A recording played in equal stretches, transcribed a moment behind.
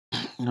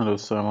Hello,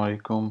 Assalamu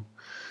alaikum.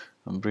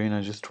 I'm Brain.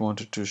 I just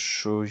wanted to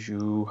show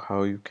you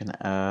how you can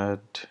add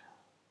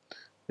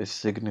a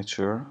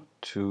signature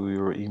to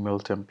your email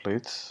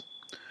templates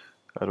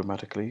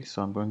automatically.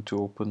 So I'm going to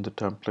open the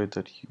template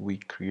that we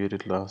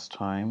created last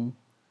time,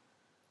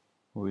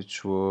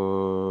 which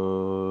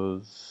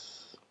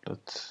was,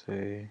 let's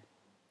say,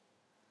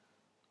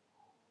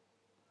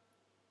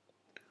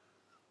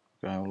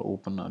 okay, I will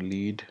open a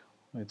lead.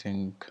 I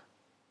think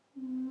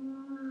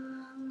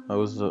I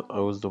was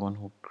the one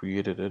who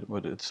created it,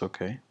 but it's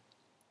okay.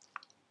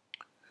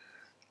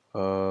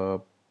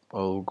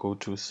 I'll go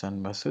to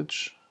send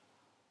message,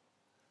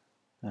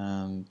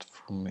 and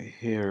from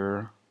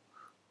here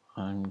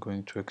I'm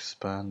going to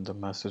expand the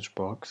message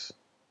box.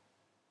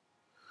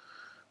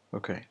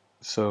 Okay,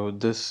 so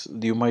this,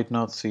 you might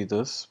not see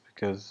this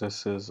because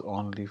this is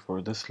only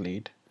for this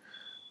lead.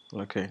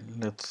 Okay,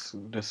 let's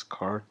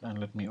discard and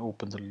let me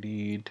open the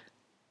lead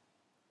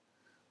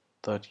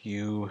that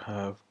you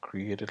have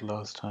created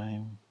last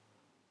time.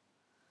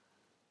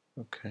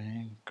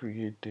 Okay,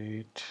 create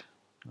date.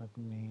 Let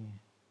me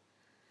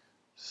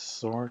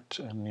sort,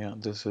 and yeah,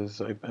 this is,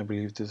 I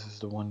believe this is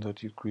the one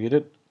that you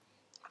created.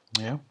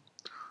 Yeah,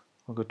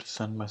 I'll go to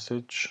send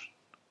message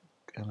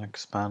and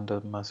expand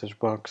the message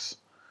box.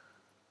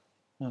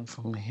 And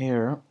from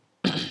here,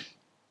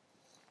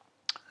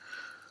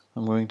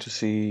 I'm going to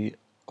see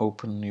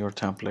open your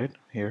template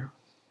here.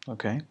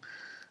 Okay,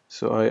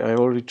 so I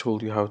already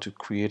told you how to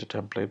create a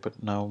template,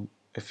 but now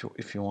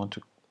if you want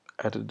to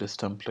edit this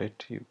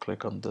template, you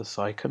click on this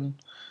icon,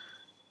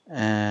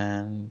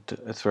 and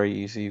it's very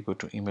easy. You go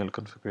to email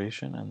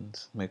configuration and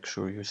make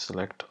sure you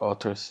select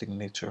author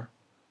signature.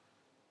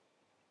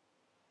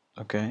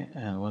 Okay,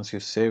 and once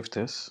you save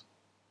this,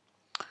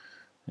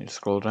 you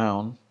scroll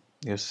down,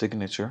 your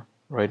signature.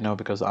 Right now,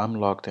 because I'm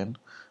logged in,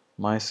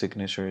 my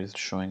signature is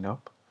showing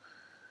up,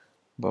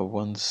 but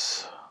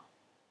once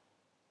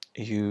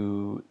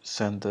you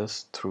send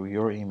this through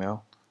your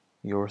email,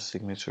 your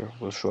signature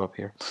will show up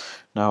here.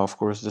 Now, of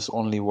course, this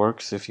only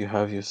works if you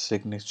have your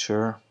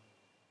signature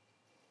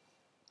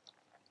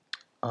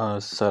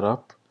set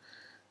up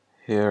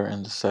here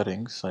in the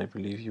settings. I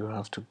believe you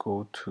have to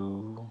go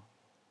to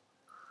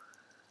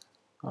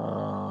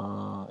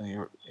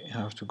you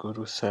have to go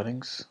to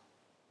settings,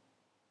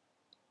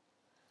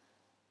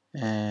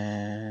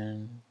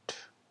 and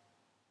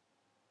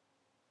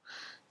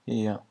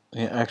yeah,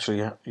 actually,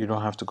 yeah, you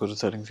don't have to go to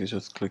settings. You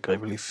just click, I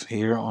believe,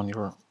 here on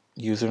your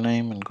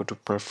username and go to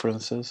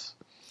preferences,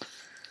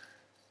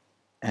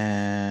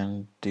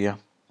 and yeah,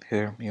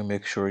 here you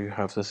make sure you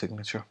have the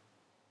signature.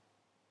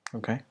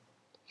 Okay,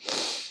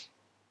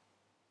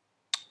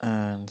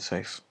 and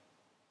save.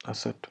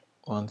 That's it.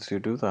 Once you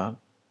do that,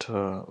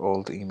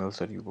 all the emails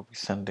that you will be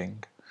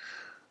sending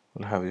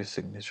will have your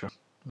signature.